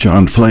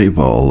John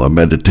Flavel, a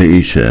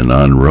meditation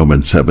on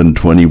Romans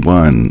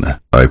 7:21.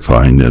 I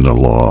find in a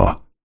law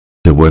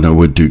that when I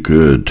would do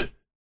good,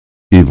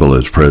 evil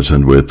is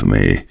present with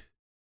me.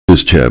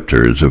 This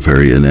chapter is a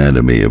very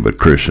anatomy of a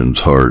Christian's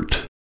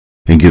heart,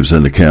 and gives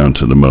an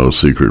account of the most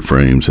secret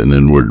frames and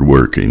inward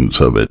workings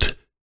of it,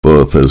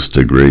 both as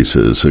to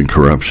graces and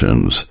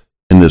corruptions.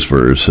 In this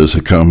verse is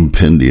a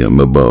compendium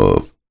of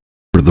both.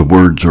 For the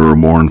words are a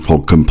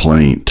mournful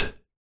complaint,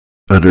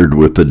 uttered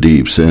with the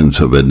deep sense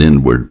of an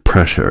inward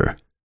pressure,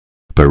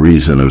 by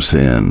reason of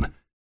sin,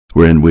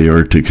 wherein we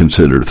are to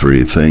consider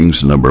three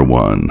things. Number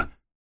 1,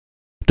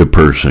 the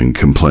person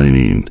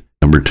complaining.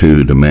 Number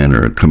 2, the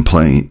manner of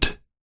complaint.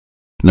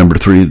 Number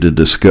 3, the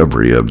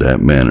discovery of that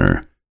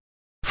manner.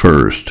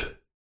 First,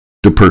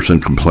 the person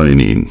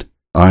complaining.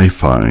 I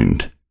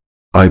find,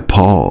 I,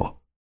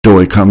 Paul, though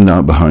I come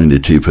not behind the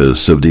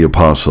chiefest of the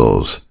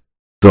apostles,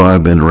 though I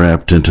have been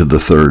wrapped into the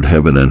third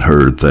heaven and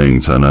heard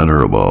things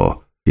unutterable,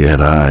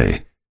 yet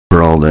I,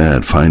 for all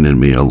that, find in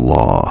me a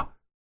law.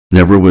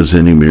 Never was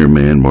any mere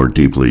man more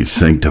deeply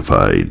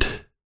sanctified.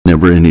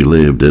 Never any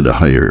lived at a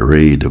higher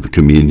rate of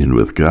communion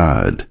with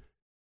God.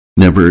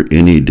 Never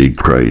any did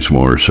Christ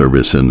more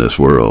service in this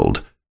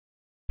world.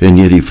 And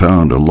yet he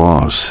found a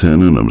lost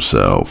sin in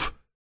himself.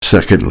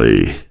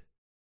 Secondly,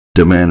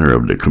 the manner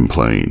of the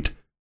complaint,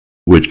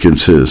 which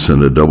consists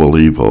in a double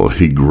evil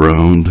he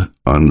groaned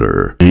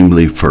under,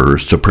 namely,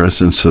 first, the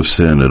presence of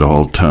sin at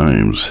all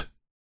times,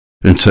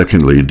 and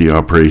secondly, the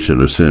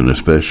operation of sin,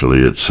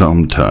 especially at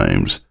some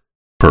times.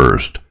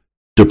 First,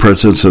 the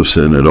presence of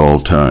sin at all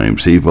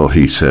times. Evil,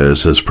 he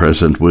says, is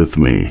present with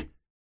me.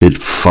 It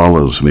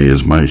follows me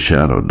as my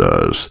shadow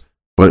does.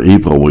 By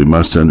evil we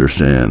must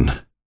understand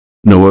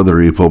no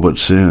other evil but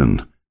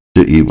sin,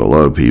 the evil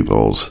of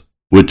evils,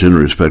 which in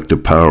respect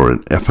of power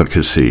and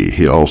efficacy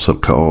he also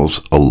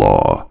calls a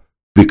law,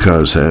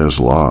 because as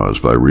laws,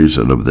 by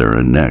reason of their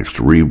annexed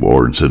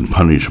rewards and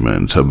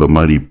punishments, have a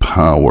mighty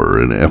power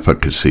and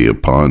efficacy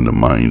upon the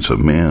minds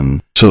of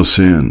men, so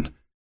sin,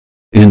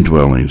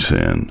 indwelling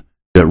sin,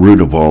 that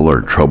root of all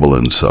our trouble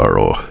and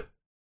sorrow,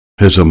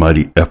 has a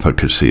mighty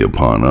efficacy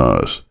upon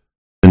us.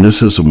 And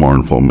this is the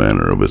mournful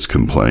manner of its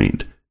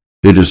complaint.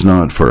 It is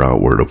not for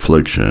outward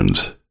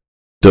afflictions,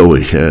 though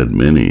he had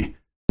many,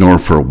 nor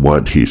for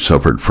what he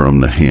suffered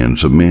from the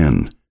hands of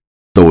men,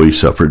 though he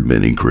suffered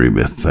many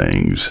grievous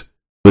things.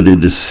 But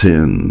it is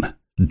sin,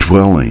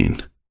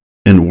 dwelling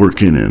and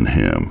working in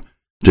him,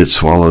 that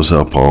swallows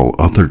up all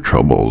other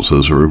troubles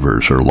as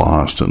rivers are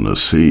lost in the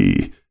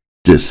sea.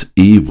 This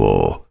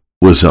evil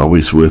was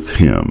always with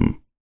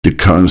him. The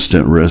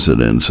constant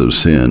residence of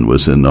sin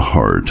was in the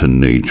heart and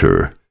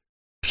nature.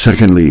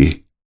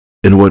 Secondly,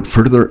 and what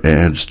further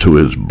adds to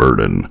his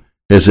burden,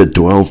 as it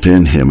dwelt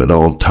in him at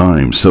all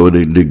times, so it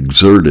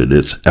exerted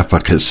its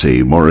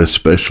efficacy, more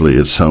especially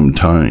at some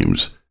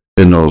times,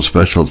 in those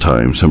special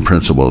times and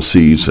principal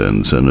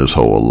seasons in his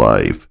whole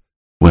life.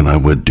 When I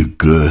would do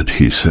good,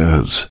 he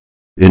says,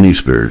 any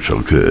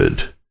spiritual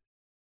good,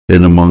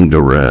 and among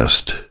the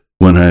rest,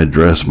 when I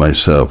address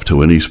myself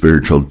to any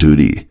spiritual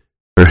duty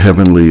or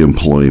heavenly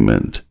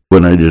employment,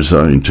 when I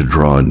design to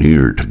draw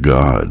near to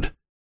God,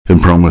 and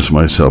promise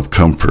myself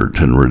comfort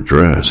and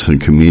redress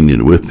and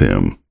communion with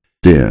him,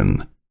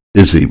 then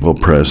is evil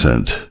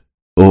present.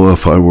 Oh,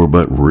 if I were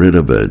but rid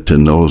of it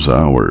in those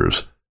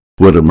hours,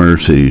 what a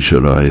mercy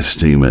should I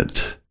esteem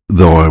it,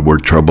 though I were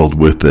troubled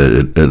with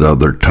it at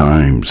other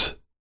times.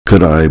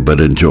 Could I but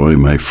enjoy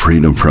my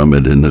freedom from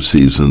it in the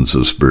seasons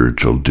of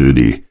spiritual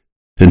duty,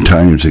 in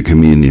times of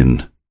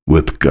communion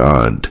with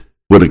God,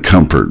 what a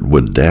comfort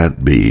would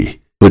that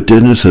be! But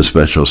then is a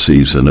special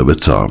season of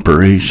its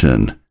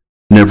operation.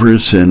 Never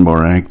is sin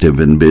more active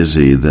and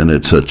busy than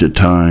at such a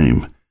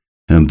time.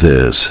 And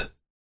this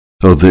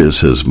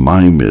is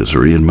my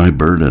misery and my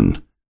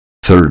burden.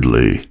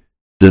 Thirdly,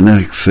 the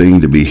next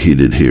thing to be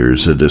heeded here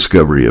is the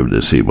discovery of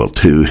this evil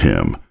to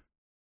him,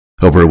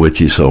 over which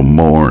he so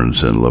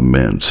mourns and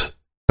laments.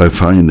 I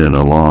find in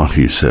a law,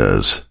 he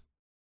says,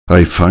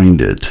 I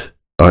find it,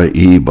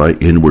 i.e. by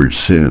inward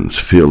sense,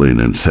 feeling,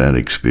 and sad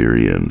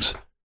experience.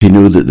 He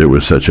knew that there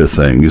was such a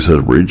thing as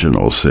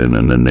original sin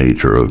in the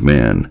nature of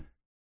man,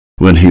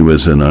 when he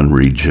was an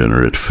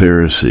unregenerate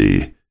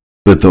Pharisee,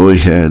 but though he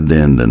had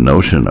then the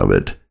notion of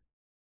it,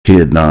 he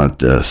had not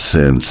the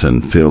sense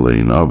and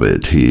feeling of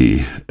it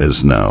he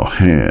as now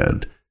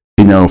had.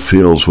 He now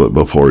feels what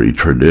before he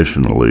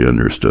traditionally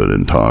understood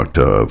and talked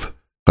of.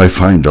 I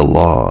find a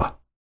law.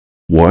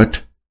 What,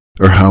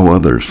 or how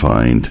others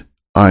find,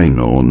 I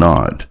know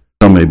not.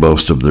 Some may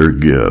boast of their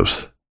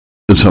gifts,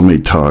 and some may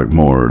talk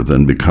more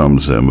than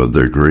becomes them of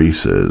their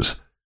graces.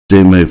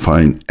 They may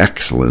find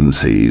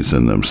excellencies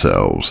in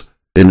themselves,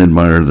 and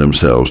admire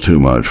themselves too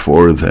much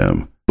for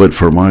them. But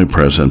for my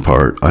present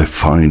part, I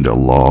find a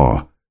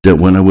law, that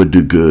when I would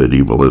do good,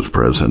 evil is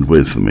present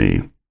with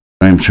me.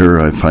 I am sure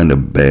I find a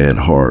bad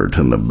heart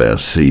in the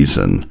best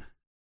season,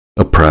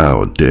 a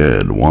proud,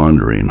 dead,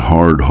 wandering,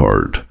 hard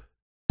heart.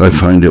 I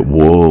find it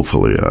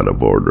woefully out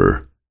of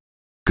order.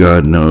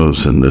 God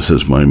knows, and this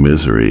is my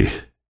misery.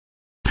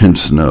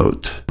 Hence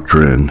note,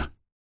 doctrine,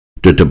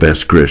 that the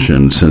best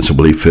Christians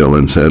sensibly feel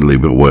and sadly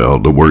bewail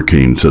the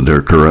workings of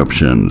their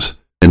corruptions,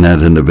 and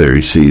that in the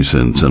very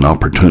seasons and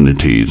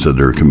opportunities of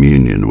their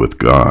communion with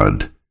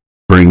God.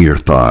 Bring your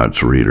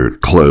thoughts, reader,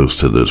 close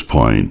to this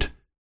point,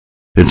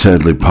 and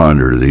sadly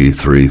ponder these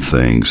three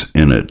things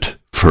in it.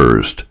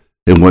 First,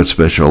 in what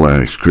special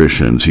acts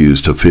Christians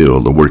use to feel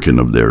the working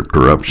of their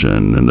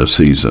corruption in the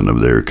season of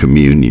their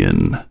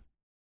communion.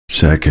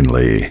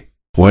 Secondly,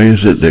 why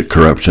is it that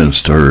corruption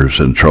stirs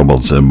and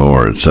troubles them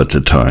more at such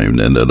a time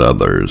than at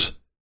others?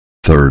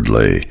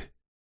 Thirdly,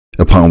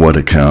 upon what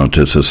account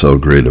is this so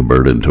great a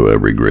burden to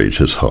every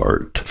gracious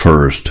heart?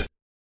 First,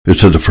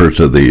 it's the first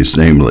of these,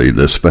 namely,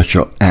 the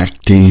special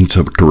actings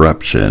of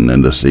corruption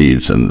in the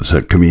seasons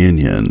of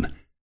communion.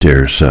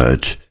 They're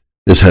such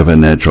as have a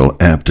natural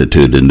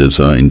aptitude and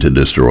design to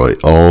destroy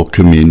all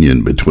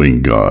communion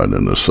between God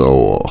and the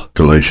soul.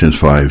 Galatians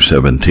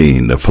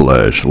 5:17, the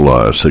flesh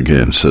lusts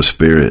against the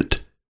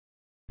Spirit.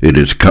 It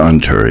is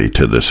contrary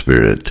to the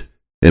Spirit,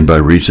 and by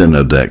reason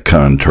of that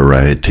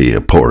contrariety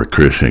a poor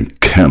Christian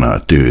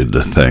cannot do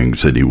the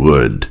things that he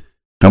would.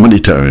 How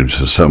many times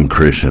have some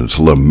Christians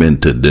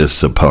lamented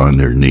this upon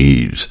their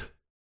knees,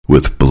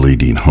 with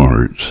bleeding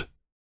hearts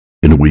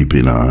and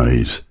weeping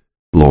eyes?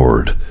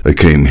 Lord, I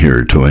came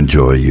here to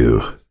enjoy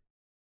you.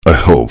 I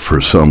hope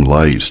for some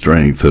light,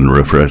 strength, and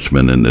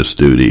refreshment in this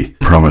duty.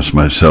 Promised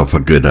myself a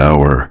good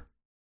hour.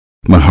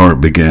 My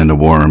heart began to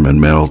warm and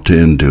melt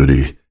in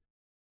duty.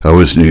 I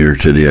was near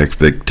to the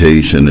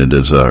expectation and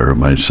desire of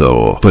my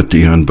soul, but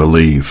the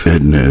unbelief,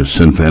 deadness,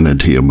 and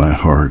vanity of my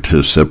heart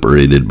has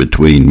separated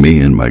between me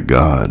and my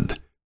God,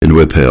 and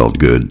withheld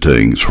good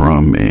things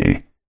from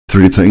me.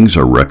 Three things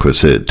are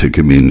requisite to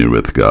communion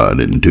with God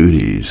in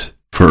duties.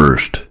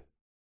 First,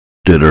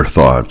 that our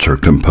thoughts are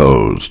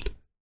composed.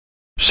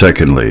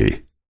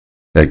 Secondly,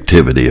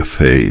 activity of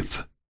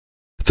faith.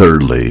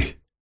 Thirdly,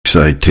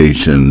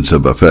 excitations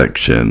of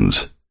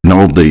affections. And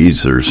all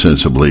these are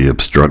sensibly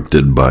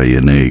obstructed by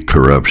innate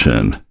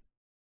corruption.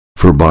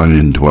 For by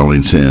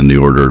indwelling sin, the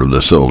order of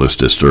the soul is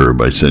disturbed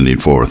by sending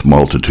forth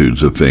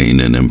multitudes of vain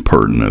and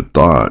impertinent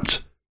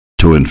thoughts,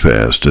 to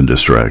infest and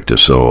distract the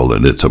soul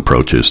in its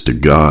approaches to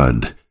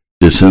God.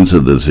 The sins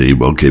of this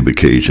evil gave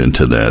occasion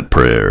to that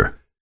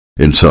prayer.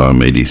 In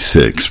Psalm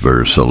 86,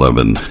 verse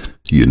 11,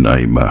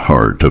 unite my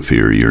heart to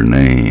fear your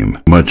name.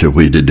 Much have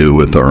we to do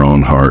with our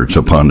own hearts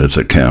upon this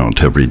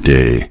account every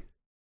day.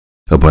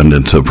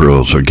 Abundance of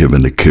rules are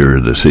given to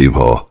cure this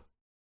evil,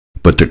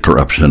 but the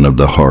corruption of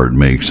the heart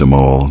makes them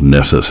all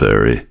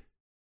necessary.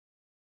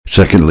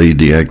 Secondly,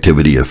 the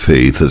activity of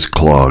faith is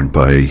clogged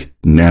by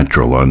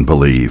natural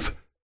unbelief.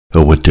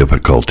 Oh, what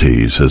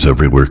difficulties is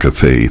every work of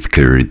faith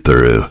carried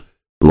through.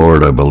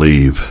 Lord, I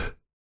believe.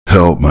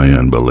 Help my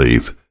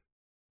unbelief.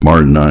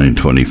 Mark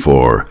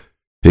 9:24.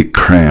 It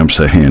cramps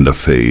the hand of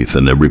faith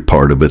in every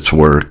part of its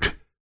work.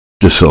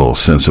 The soul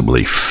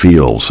sensibly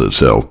feels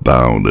itself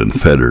bound and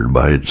fettered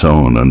by its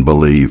own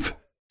unbelief,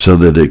 so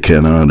that it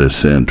cannot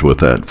assent with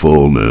that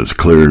fullness,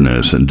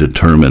 clearness, and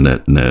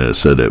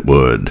determinateness that it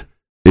would.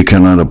 It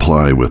cannot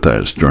apply with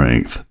that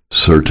strength,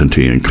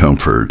 certainty, and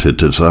comfort it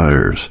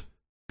desires.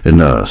 And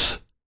thus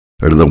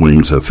are the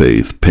wings of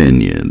faith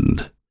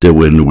pinioned, that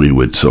when we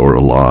would soar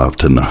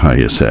aloft in the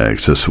highest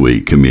acts of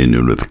sweet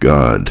communion with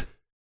God,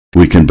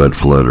 we can but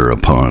flutter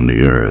upon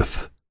the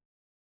earth,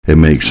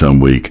 and make some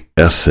weak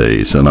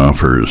essays and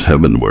offers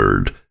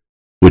heavenward,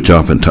 which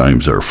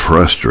oftentimes are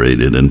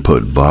frustrated and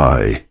put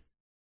by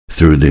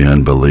through the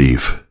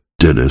unbelief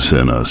that is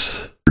in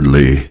us.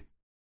 Thirdly,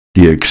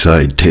 the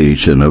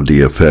excitation of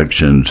the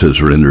affections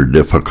is rendered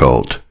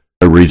difficult,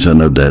 by reason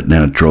of that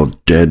natural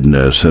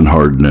deadness and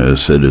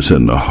hardness that is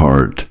in the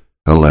heart.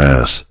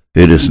 Alas,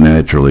 it is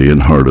naturally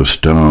an heart of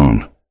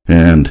stone,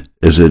 and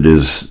as it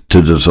is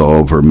to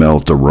dissolve or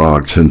melt the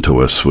rocks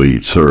into a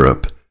sweet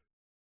syrup,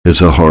 is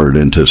a heart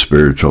into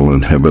spiritual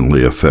and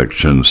heavenly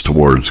affections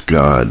towards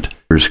God.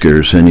 There's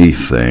scarce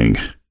anything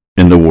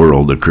in the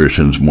world the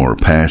Christians more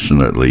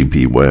passionately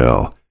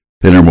bewail,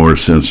 and are more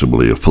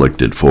sensibly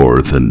afflicted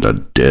for than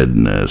the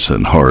deadness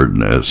and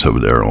hardness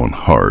of their own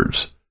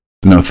hearts.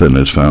 Nothing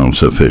is found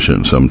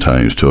sufficient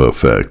sometimes to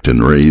affect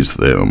and raise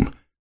them,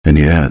 and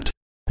yet,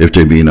 if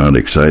they be not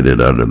excited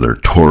out of their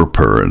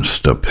torpor and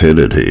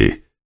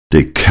stupidity,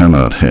 they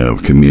cannot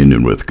have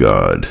communion with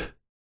God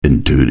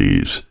in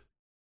duties.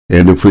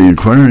 And if we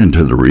inquire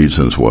into the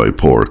reasons why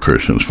poor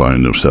Christians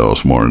find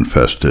themselves more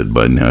infested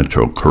by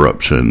natural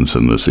corruptions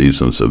in the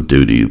seasons of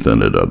duty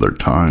than at other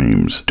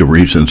times, the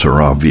reasons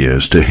are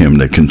obvious to him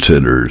that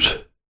considers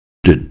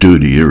that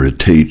duty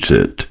irritates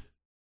it,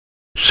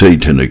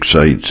 Satan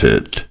excites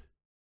it,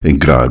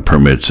 and God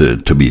permits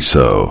it to be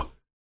so.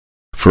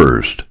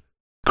 First,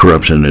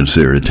 corruption is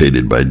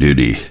irritated by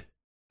duty.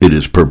 It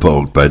is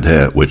provoked by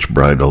that which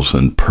bridles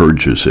and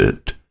purges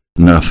it.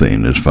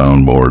 Nothing is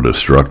found more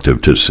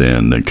destructive to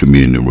sin than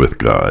communion with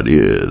God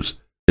is,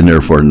 and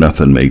therefore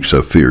nothing makes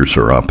a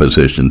fiercer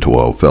opposition to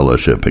all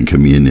fellowship and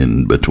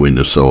communion between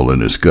the soul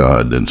and its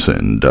God than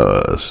sin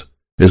does.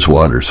 As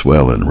waters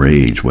swell and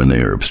rage when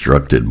they are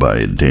obstructed by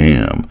a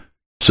dam,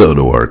 So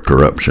do our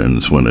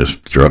corruptions when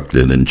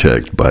instructed and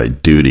checked by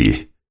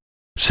duty.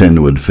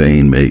 Sin would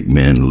fain make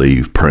men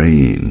leave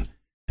praying,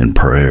 and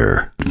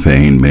prayer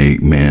fain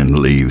make men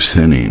leave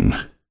sinning.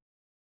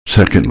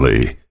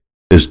 Secondly,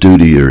 as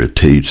duty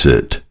irritates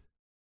it,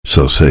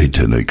 so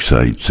Satan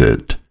excites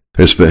it,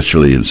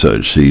 especially in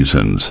such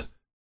seasons.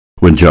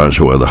 When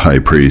Joshua the high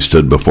priest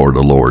stood before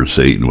the Lord,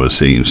 Satan was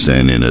seen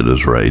standing at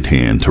his right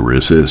hand to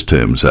resist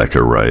him.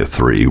 Zechariah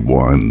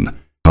 3:1.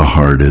 How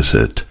hard is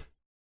it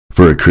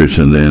for a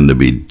Christian then to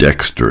be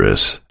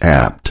dexterous,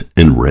 apt,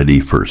 and ready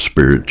for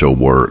spiritual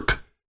work,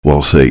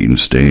 while Satan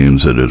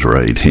stands at his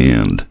right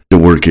hand, the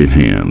working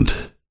hand,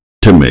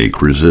 to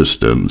make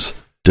resistance?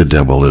 The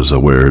devil is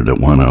aware that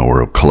 1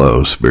 hour of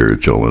close,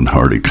 spiritual, and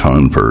hearty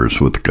converse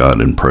with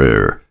God in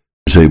prayer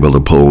is able to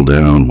pull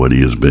down what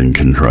he has been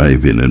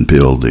contriving and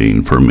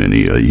building for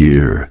many a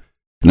year.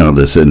 Now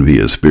this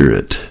envious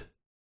spirit,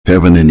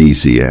 having an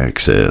easy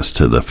access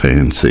to the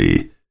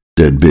fancy,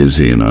 that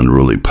busy and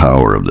unruly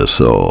power of the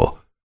soul,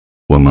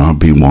 will not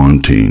be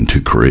wanting to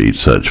create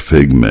such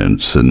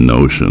figments and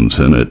notions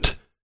in it.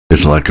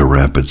 It's like a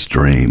rapid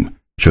stream,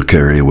 shall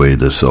carry away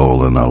the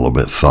soul and all of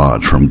its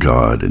thoughts from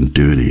God and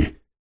duty.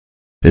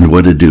 And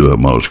what to do of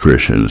most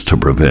Christians to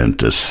prevent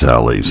the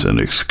sallies and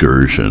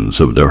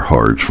excursions of their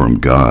hearts from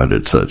God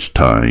at such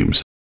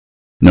times?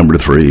 Number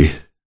 3,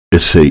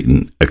 as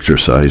Satan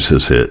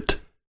exercises it.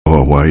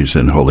 O wise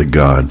and holy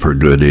God, for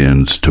good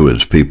ends to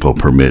his people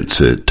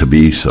permits it to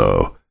be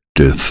so.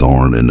 The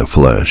thorn in the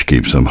flesh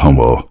keeps them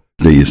humble.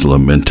 These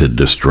lamented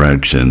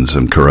distractions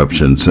and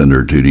corruptions in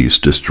their duties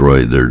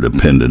destroy their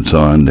dependence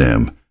on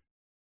them,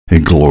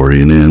 and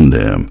glorying in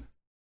them.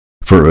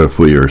 For if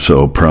we are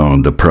so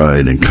prone to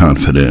pride and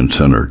confidence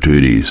in our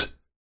duties,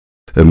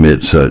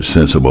 amid such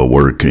sensible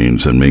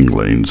workings and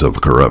minglings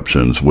of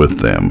corruptions with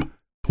them,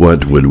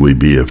 what would we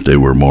be if they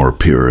were more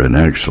pure and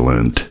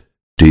excellent?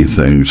 These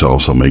things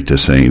also make the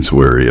saints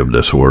weary of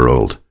this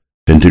world,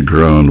 and to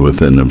groan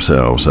within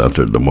themselves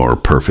after the more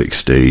perfect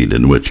state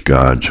in which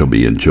God shall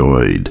be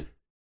enjoyed,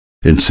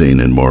 and seen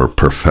in more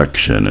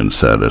perfection and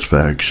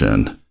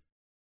satisfaction.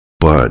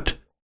 But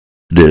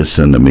this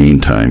in the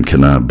meantime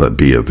cannot but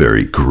be a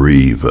very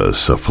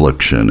grievous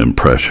affliction and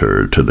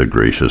pressure to the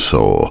gracious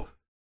soul,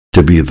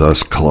 to be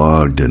thus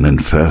clogged and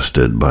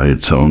infested by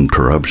its own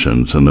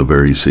corruptions in the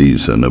very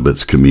season of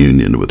its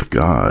communion with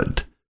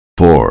God.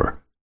 For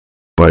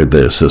by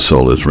this the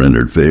soul is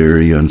rendered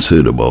very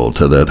unsuitable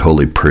to that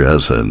holy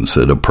presence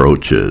it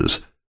approaches.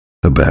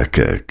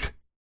 Habakkuk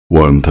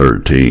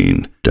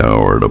 1:13.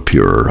 Thou art of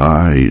purer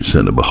eyes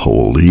and to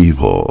behold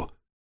evil,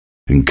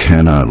 and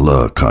cannot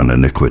look on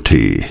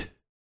iniquity.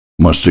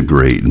 Must a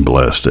great and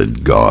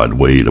blessed God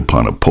wait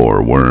upon a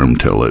poor worm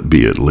till it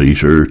be at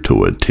leisure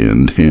to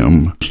attend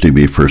him? Must he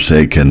be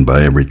forsaken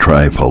by every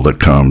trifle that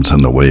comes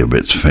in the way of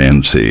its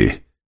fancy?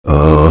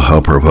 Oh,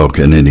 how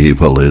provoking and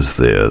evil is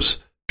this!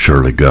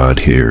 Surely God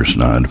hears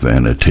not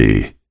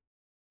vanity,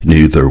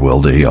 neither will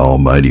the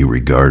Almighty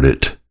regard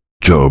it.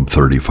 Job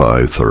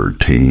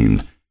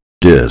 35:13.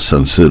 This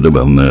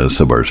unsuitableness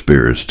of our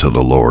spirits to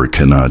the Lord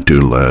cannot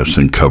do less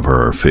than cover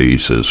our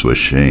faces with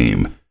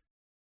shame,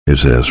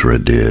 as Ezra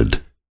did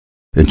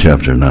in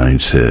chapter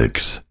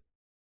 9:6.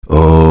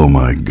 Oh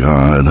my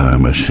God, I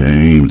am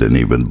ashamed and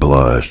even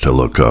blush to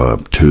look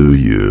up to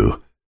you.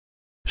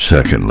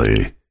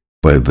 Secondly,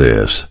 by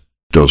this,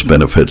 those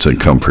benefits and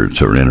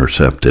comforts are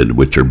intercepted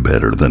which are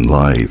better than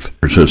life.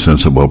 There's a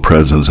sensible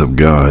presence of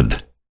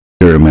God.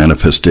 There are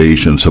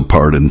manifestations of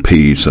pardon,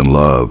 peace, and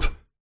love.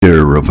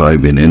 There are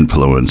reviving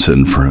influence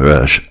and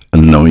fresh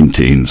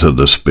anointings of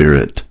the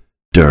Spirit.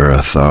 There are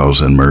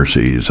 1,000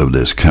 mercies of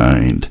this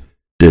kind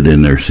that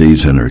in their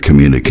season are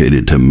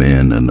communicated to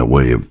men in the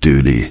way of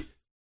duty.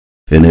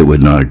 And it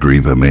would not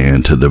grieve a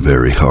man to the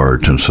very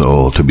heart and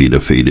soul to be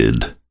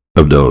defeated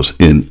of those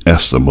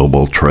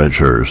inestimable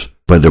treasures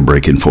by the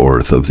breaking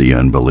forth of the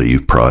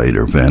unbelief, pride,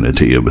 or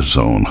vanity of his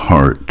own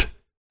heart,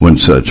 when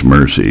such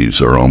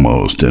mercies are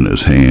almost in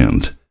his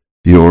hand.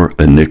 Your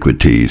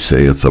iniquity,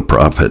 saith the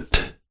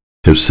prophet,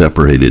 have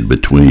separated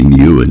between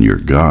you and your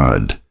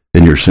God,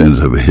 and your sins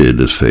have hid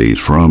his face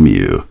from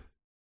you,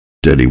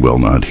 that he will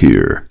not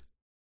hear.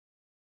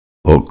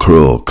 O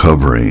cruel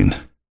covering,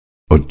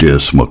 O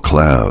dismal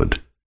cloud,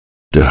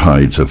 that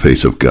hides the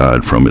face of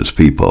God from his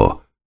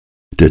people,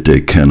 that they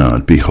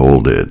cannot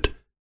behold it.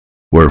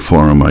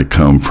 Wherefore am I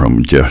come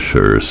from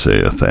Jeshurun,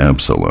 saith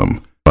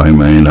Absalom, I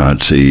may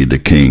not see the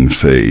king's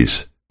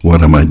face.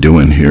 What am I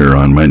doing here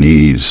on my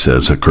knees,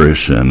 says a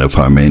Christian, if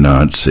I may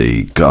not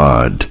see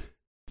God?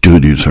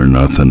 Duties are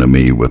nothing to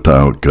me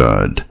without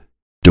God.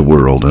 The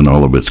world and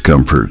all of its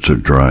comforts are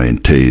dry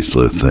and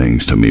tasteless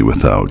things to me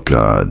without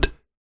God.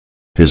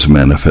 His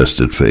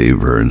manifested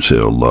favor and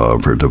sealed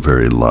love are the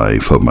very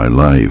life of my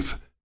life,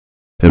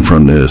 and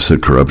from this the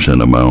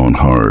corruption of my own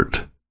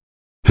heart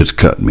has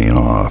cut me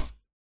off.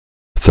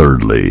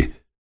 Thirdly,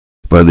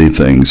 by the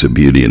things of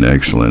beauty and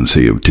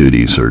excellency of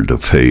duties are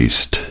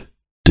defaced.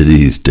 Do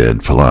these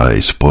dead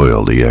flies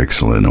spoil the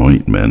excellent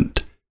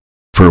ointment?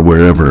 For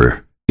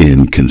wherever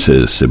in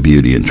consists the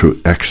beauty and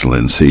true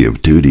excellency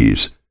of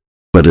duties,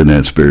 but in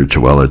that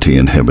spirituality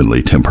and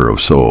heavenly temper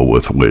of soul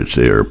with which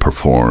they are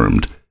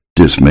performed,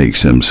 this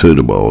makes them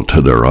suitable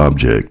to their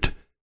object.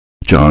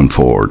 John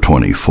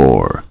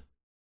 4:24.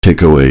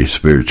 Take away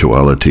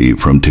spirituality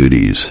from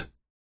duties,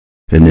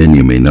 and then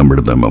you may number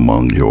them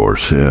among your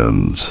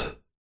sins,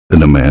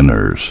 and the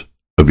manners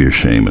of your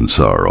shame and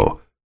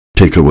sorrow.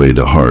 Take away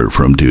the heart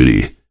from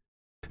duty,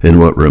 and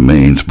what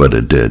remains but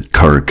a dead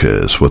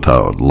carcass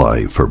without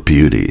life or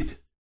beauty.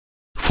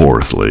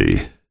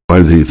 Fourthly,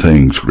 by these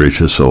things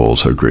gracious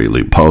souls are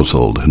greatly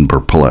puzzled and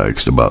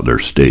perplexed about their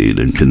state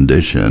and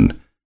condition.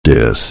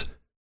 This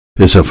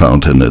is a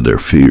fountain of their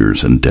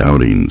fears and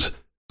doubtings.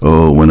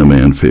 Oh, when a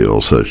man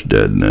feels such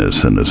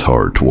deadness in his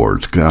heart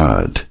towards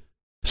God,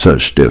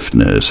 such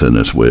stiffness in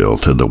his will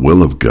to the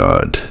will of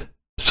God,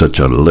 such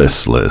a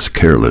listless,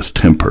 careless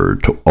temper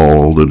to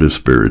all that is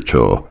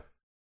spiritual,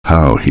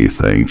 how, he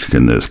thinks,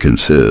 can this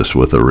consist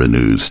with a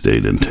renewed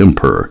state and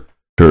temper?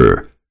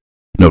 Sure,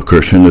 no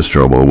Christian is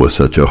troubled with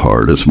such a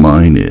heart as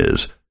mine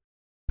is,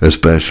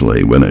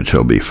 especially when it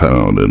shall be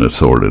found in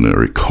its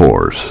ordinary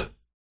course,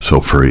 so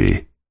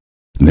free,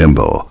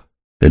 nimble,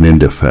 and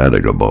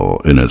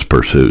indefatigable in its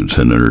pursuits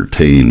and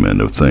entertainment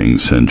of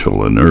things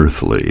sensual and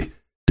earthly.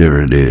 There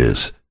it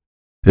is.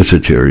 It's the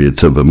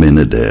chariots of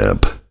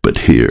Aminadab, but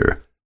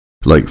here,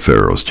 like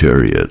Pharaoh's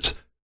chariots,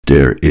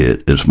 there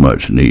it as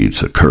much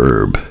needs a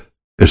curb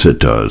as it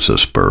does a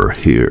spur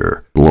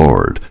here.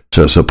 Lord,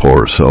 says a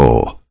poor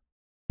soul,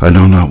 I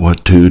know not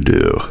what to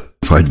do.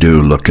 If I do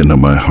look into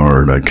my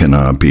heart, I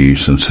cannot be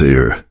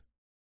sincere.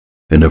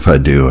 And if I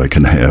do, I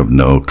can have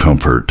no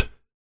comfort.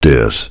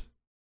 This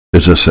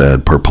is a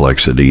sad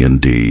perplexity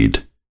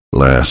indeed.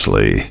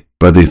 Lastly,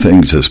 by the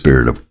things the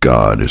Spirit of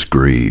God is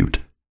grieved,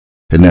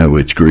 and that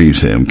which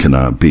grieves him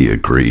cannot be a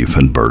grief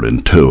and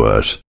burden to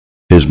us.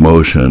 His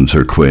motions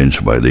are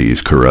quenched by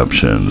these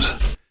corruptions,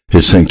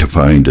 his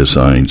sanctifying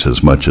designs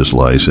as much as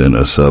lies in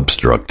us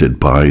obstructed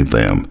by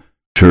them.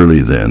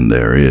 Surely then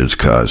there is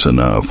cause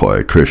enough why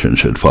a Christian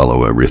should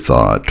follow every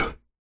thought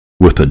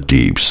with a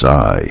deep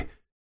sigh,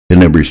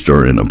 and every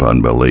stirring of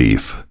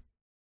unbelief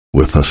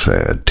with a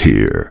sad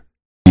tear.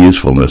 The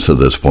usefulness of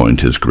this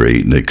point is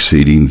great and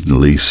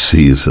exceedingly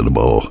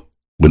seasonable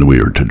when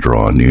we are to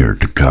draw near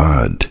to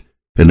God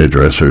and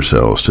address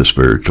ourselves to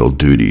spiritual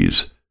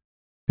duties.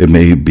 It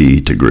may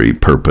be to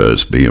great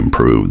purpose be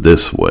improved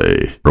this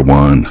way. Number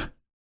 1,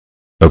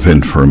 of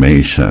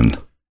information.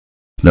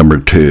 Number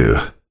 2,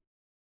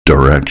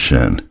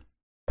 direction.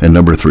 And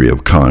number 3,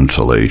 of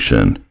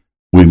consolation.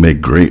 We may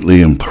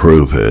greatly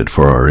improve it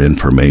for our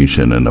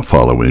information in the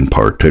following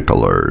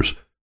particulars.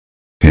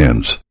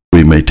 Hence,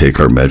 we may take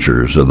our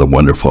measures of the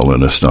wonderful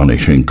and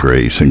astonishing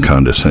grace and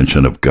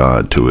condescension of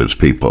God to his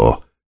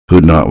people,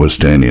 who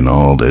notwithstanding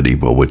all that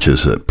evil which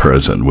is at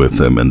present with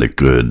them and the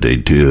good they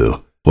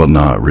do, will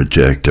not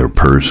reject their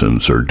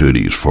persons or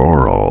duties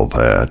for all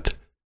that.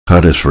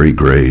 How does free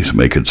grace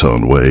make its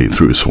own way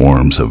through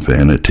swarms of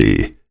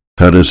vanity?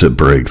 How does it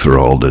break through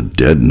all the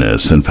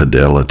deadness,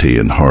 infidelity,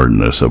 and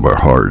hardness of our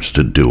hearts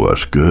to do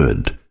us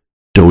good?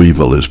 Though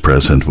evil is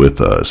present with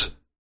us,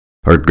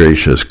 our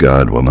gracious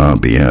God will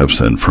not be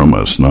absent from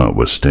us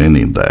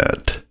notwithstanding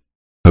that.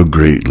 How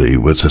greatly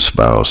was the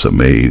spouse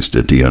amazed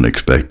at the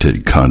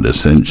unexpected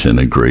condescension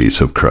and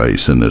grace of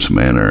Christ in this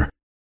manner.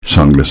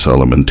 Song of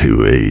Solomon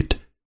 2:8.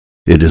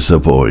 It is the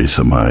voice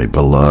of my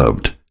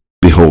beloved.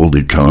 Behold,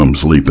 he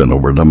comes leaping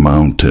over the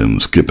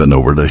mountains, skipping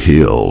over the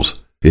hills.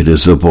 It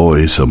is the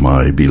voice of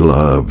my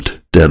beloved.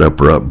 That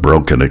abrupt,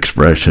 broken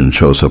expression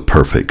shows a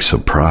perfect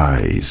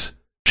surprise.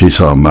 She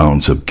saw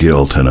mountains of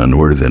guilt and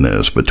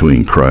unworthiness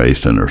between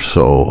Christ and her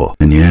soul,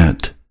 and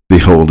yet,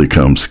 behold, he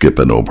comes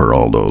skipping over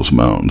all those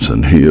mountains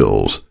and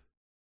hills.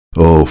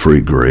 O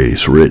free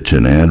grace, rich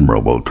and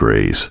admirable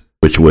grace,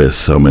 which with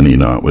so many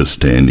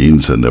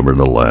notwithstandings and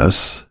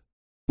nevertheless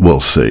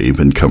will save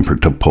and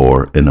comfort the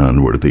poor and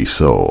unworthy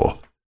soul.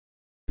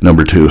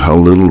 Number 2, how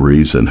little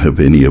reason have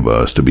any of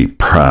us to be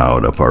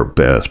proud of our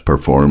best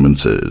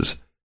performances.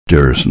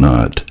 There is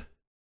not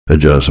a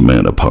just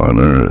man upon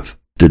earth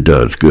that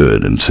does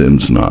good and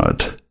sins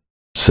not,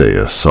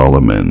 saith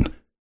Solomon,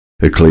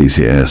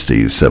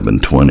 Ecclesiastes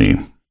 7:20.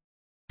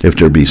 If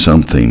there be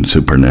something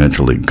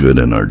supernaturally good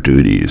in our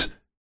duties,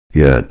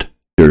 yet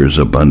there is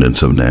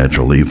abundance of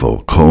natural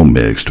evil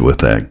commixed with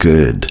that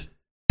good.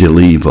 The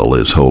evil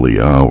is wholly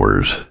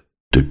ours,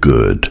 the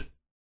good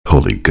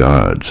wholly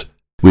God's.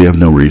 We have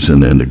no reason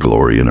then to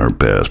glory in our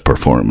best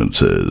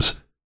performances.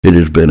 It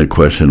has been a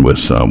question with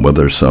some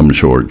whether some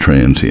short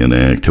transient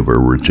act of a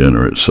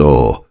regenerate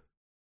soul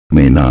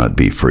may not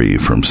be free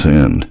from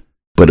sin,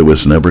 but it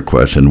was never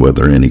questioned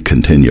whether any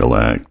continual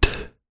act,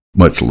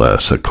 much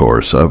less a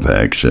course of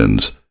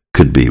actions,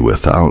 could be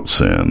without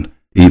sin.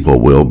 Evil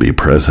will be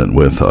present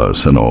with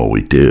us in all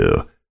we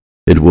do.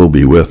 It will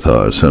be with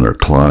us in our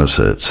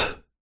closets,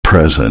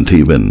 present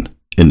even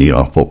in the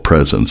awful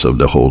presence of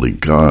the holy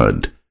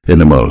God, in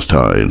the most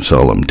high and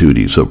solemn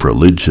duties of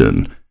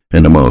religion,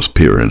 in the most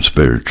pure and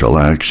spiritual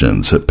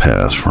actions that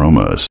pass from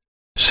us.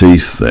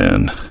 Cease,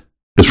 then,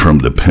 as from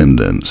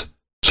dependence,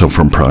 so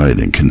from pride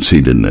and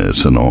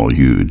conceitedness in all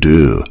you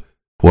do.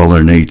 While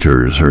our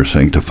natures are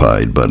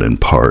sanctified but in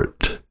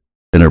part,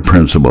 and our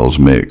principles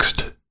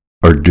mixed,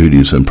 our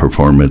duties and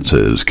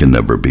performances can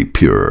never be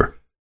pure.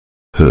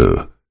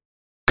 Who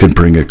can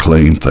bring a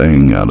clean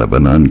thing out of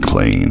an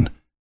unclean?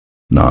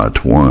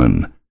 Not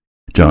one.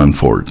 John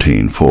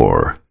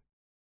 14:4.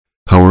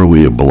 How are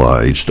we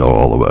obliged,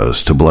 all of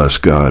us, to bless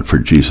God for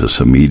Jesus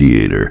a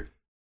mediator,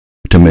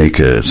 to make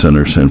us and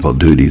our sinful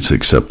duties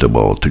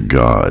acceptable to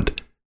God?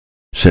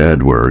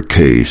 Sad were our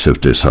case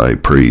if this high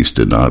priest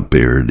did not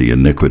bear the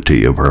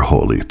iniquity of our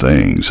holy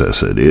things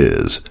as it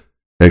is.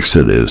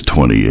 Exodus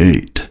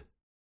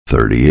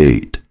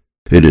 28:38.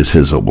 It is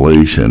his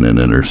oblation and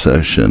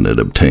intercession that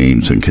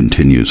obtains and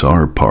continues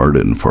our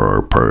pardon for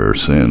our prior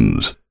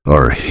sins,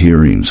 our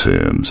hearing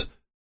sins,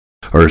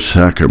 our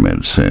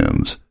sacrament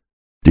sins.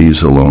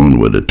 These alone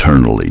would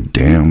eternally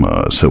damn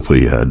us if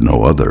we had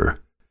no other.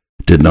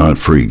 Did not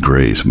free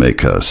grace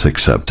make us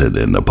accepted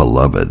in the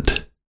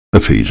Beloved?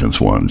 Ephesians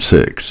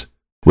 1:6.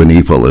 When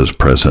evil is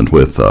present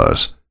with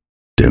us,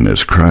 then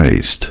is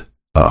Christ,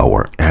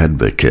 our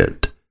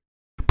advocate,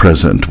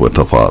 present with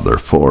the Father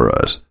for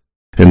us.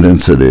 And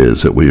thence it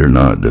is that we are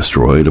not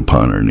destroyed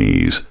upon our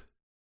knees,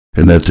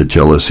 and that the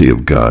jealousy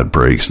of God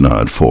breaks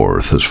not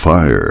forth as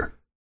fire,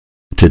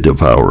 to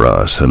devour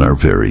us and our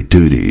very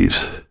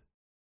duties.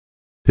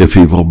 If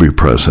evil be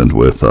present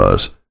with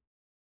us,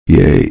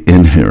 yea,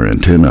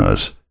 inherent in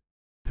us,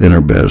 in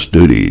our best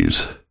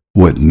duties,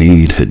 what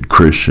need had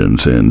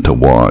Christians in to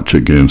watch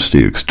against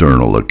the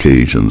external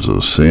occasions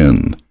of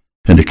sin,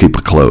 and to keep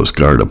a close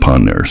guard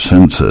upon their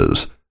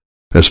senses,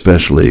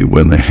 especially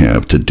when they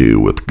have to do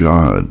with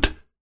God?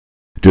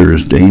 There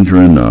is danger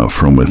enough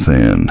from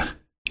within.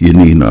 You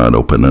need not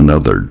open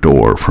another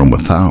door from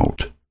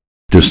without.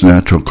 This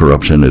natural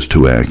corruption is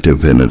too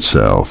active in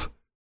itself.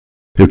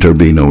 If there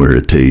be no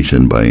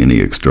irritation by any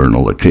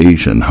external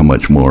occasion, how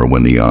much more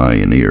when the eye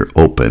and ear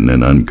open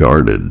and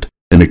unguarded,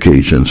 and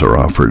occasions are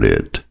offered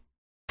it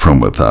from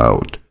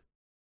without.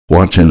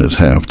 Watching is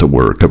half the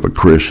work of a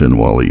Christian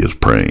while he is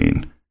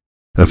praying.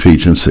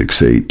 Ephesians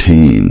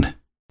 6:18.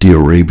 The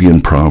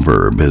Arabian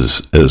proverb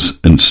is as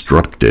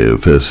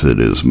instructive as it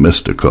is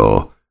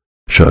mystical.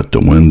 Shut the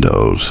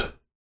windows,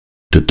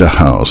 that the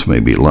house may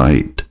be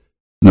light.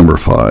 Number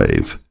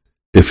 5.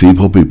 If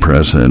evil be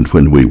present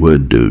when we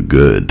would do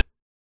good,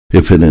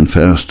 if it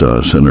infest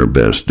us in our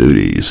best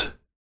duties,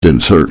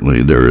 then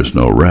certainly there is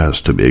no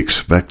rest to be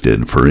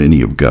expected for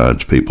any of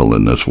God's people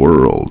in this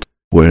world.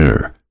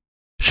 Where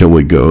shall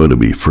we go to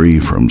be free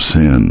from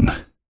sin?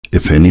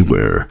 If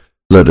anywhere,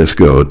 let us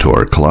go to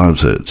our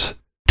closets,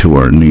 to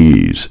our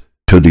knees,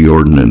 to the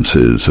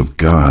ordinances of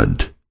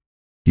God.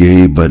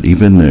 Yea, but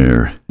even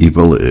there,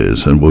 evil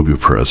is and will be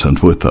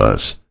present with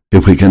us.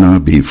 If we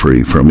cannot be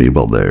free from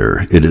evil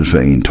there, it is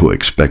vain to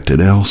expect it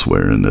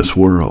elsewhere in this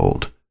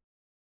world.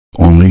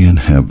 Only in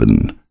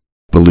heaven,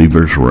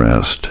 believers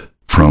rest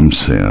from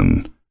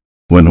sin.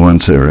 When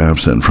once they are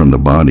absent from the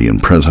body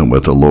and present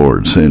with the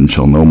Lord, sin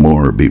shall no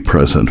more be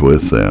present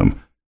with them,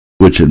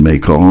 which should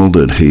make all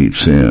that hate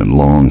sin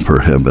long for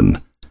heaven,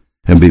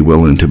 and be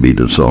willing to be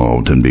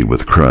dissolved and be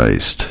with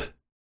Christ.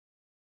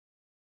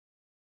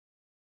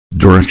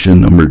 Direction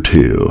number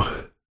 2.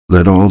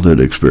 Let all that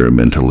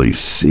experimentally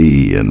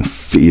see and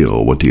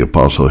feel what the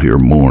apostle here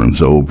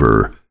mourns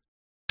over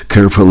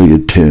carefully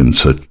attend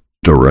such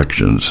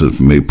directions as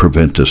may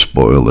prevent the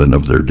spoiling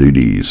of their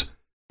duties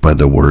by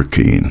the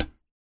working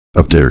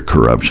of their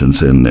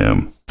corruptions in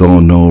them. Though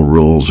no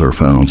rules are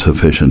found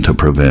sufficient to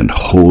prevent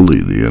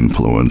wholly the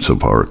influence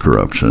of our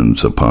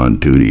corruptions upon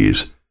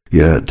duties,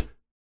 yet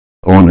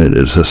on it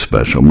is a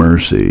special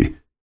mercy,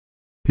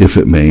 if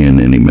it may in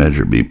any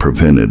measure be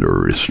prevented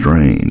or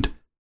restrained.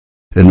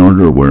 In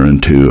order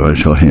whereunto I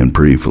shall hand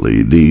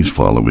briefly these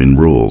following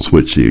rules,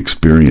 which the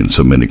experience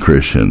of many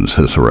Christians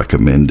has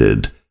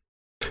recommended.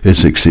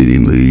 It's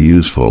exceedingly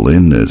useful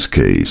in this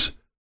case.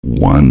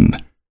 1.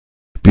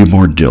 Be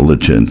more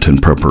diligent in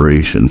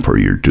preparation for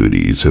your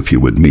duties if you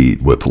would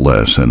meet with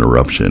less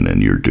interruption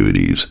in your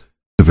duties.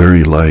 The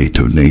very light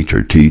of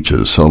nature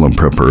teaches solemn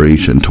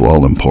preparation to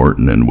all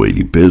important and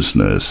weighty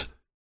business.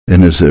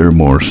 And is there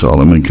more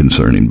solemn and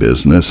concerning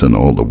business in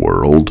all the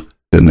world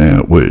than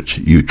that which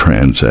you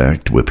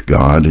transact with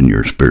God in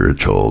your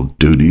spiritual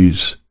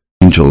duties?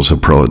 Angels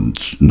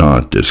approach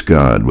not this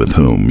God with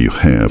whom you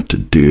have to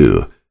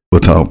do,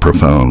 without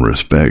profound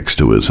respects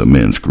to his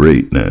immense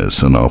greatness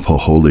and awful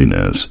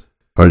holiness.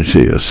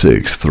 Isaiah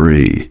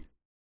 6:3.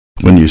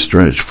 When you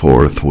stretch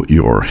forth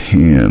your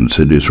hands,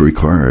 it is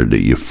required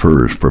that you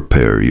first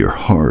prepare your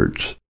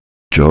hearts.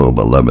 Job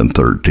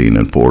 11:13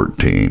 and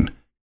 14.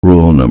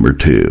 Rule number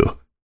 2.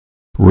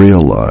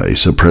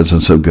 Realize the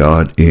presence of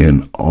God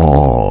in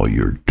all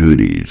your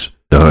duties.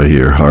 Die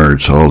your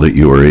hearts all that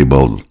you are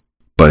able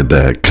by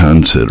that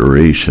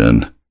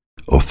consideration.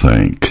 Oh,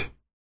 think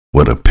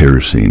what a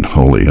piercing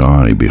holy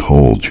eye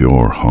beholds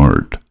your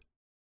heart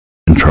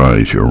and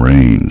tries your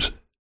reins.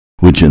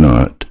 Would you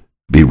not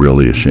be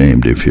really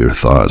ashamed if your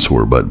thoughts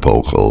were but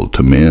vocal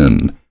to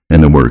men,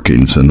 and the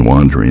workings and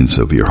wanderings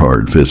of your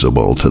heart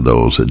visible to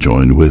those that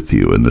join with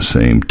you in the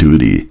same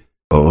duty?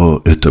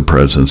 Oh, if the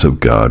presence of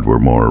God were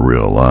more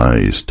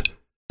realized,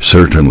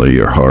 certainly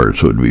your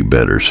hearts would be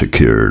better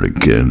secured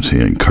against the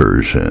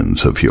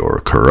incursions of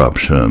your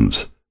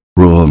corruptions.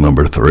 Rule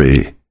number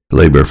 3.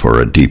 Labor for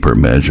a deeper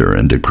measure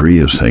and degree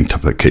of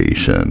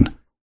sanctification.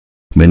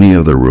 Many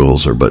of the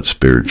rules are but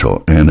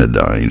spiritual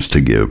anodynes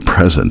to give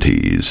present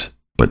ease,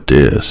 but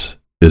this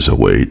is a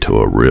way to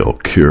a real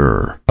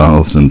cure.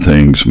 1,000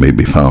 things may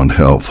be found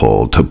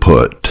helpful to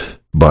put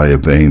by a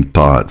vain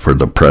thought for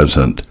the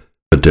present,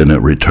 but then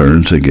it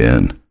returns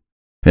again,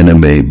 and it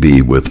may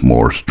be with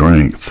more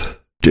strength.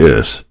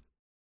 This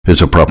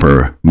is a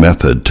proper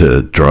method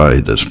to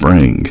dry the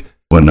spring,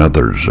 when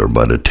others are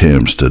but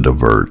attempts to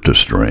divert the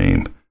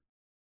stream.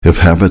 If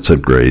habits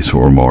of grace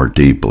were more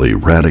deeply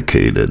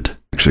eradicated,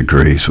 acts of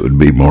grace would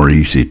be more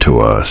easy to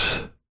us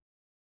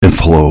and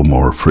flow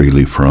more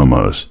freely from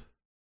us.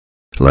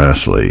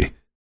 Lastly,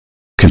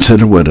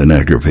 consider what an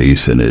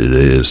aggravation it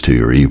is to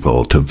your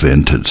evil to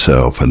vent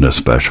itself in the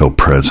special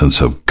presence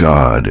of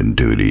God in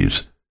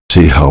duties.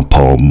 See how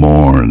Paul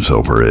mourns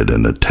over it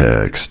in the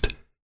text.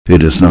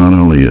 It is not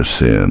only a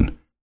sin,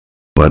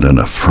 but an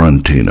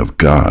affronting of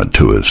God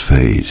to his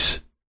face.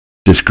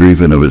 This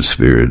grieving of his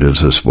spirit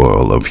is a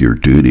spoil of your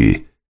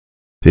duty.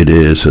 It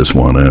is, as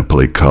one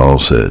aptly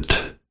calls it,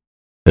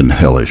 an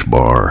hellish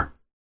bar,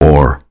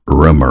 or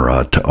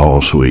remerat to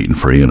all sweet and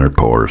free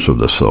intercourse of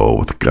the soul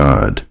with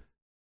God.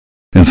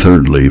 And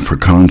thirdly, for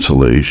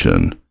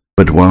consolation,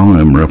 but while I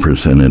am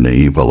representing the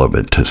evil of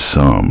it to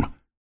some,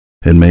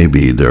 and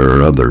maybe there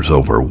are others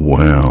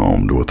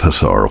overwhelmed with a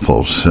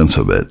sorrowful sense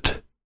of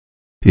it,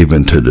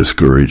 even to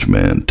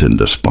discouragement and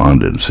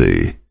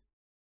despondency.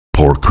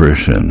 Poor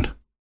Christian,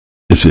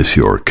 is this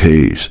your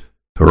case?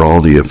 Are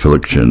all the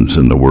afflictions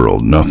in the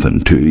world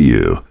nothing to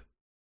you,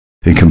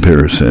 in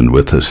comparison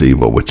with this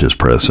evil which is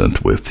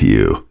present with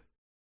you,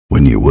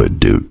 when you would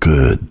do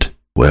good?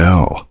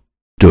 Well,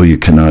 though you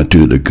cannot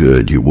do the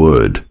good you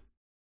would,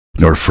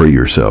 nor free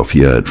yourself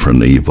yet from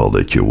the evil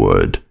that you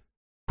would,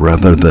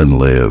 rather than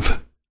live,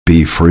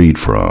 be freed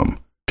from,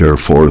 there are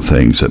 4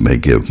 things that may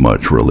give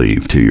much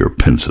relief to your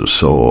pensive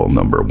soul.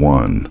 Number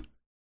 1.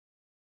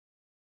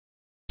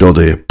 Though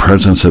the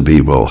presence of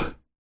evil,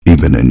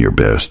 even in your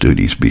best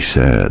duties, be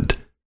sad,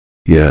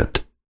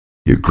 yet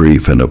your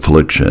grief and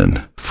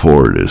affliction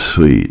for it is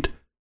sweet.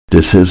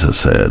 This is a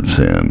sad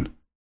sin,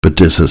 but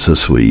this is a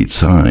sweet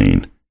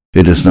sign.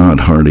 It is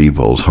not heart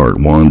evils, heart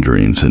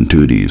wanderings, and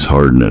duties,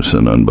 hardness,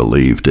 and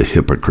unbelief the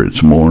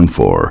hypocrites mourn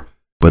for,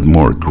 but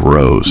more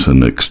gross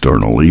and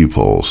external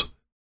evils.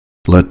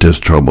 Let this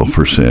trouble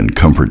for sin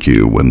comfort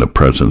you when the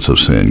presence of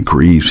sin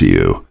grieves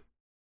you.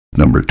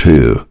 Number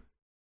 2.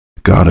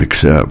 God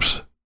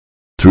accepts,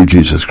 through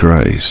Jesus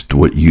Christ,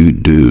 what you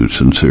do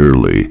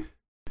sincerely,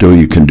 though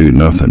you can do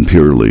nothing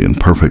purely and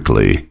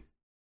perfectly.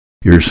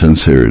 Your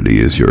sincerity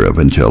is your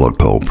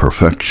evangelical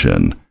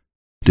perfection.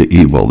 The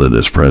evil that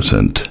is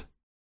present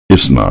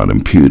is not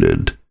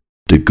imputed.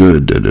 The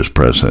good that is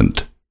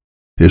present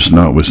is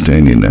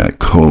notwithstanding that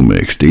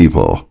commixed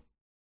evil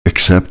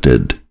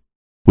accepted,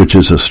 which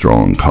is a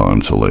strong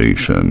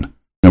consolation.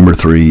 Number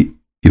 3,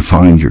 you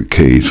find your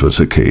case was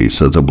a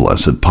case of the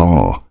blessed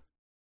Paul,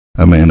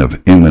 a man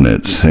of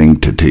eminent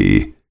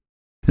sanctity,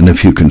 and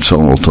if you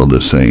consult all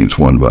the saints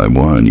one by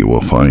one, you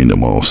will find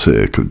them all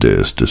sick of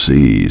this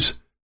disease,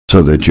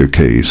 so that your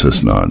case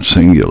is not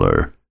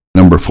singular.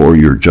 Number 4,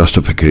 your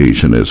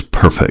justification is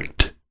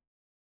perfect,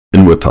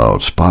 and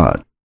without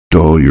spot,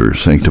 though your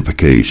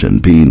sanctification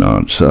be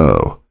not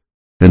so.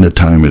 And the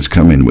time is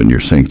coming when your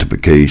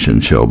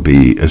sanctification shall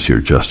be as your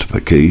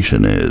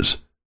justification is,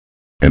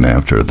 and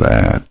after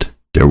that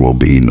there will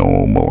be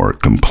no more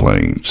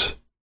complaints.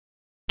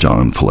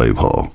 John Flavel.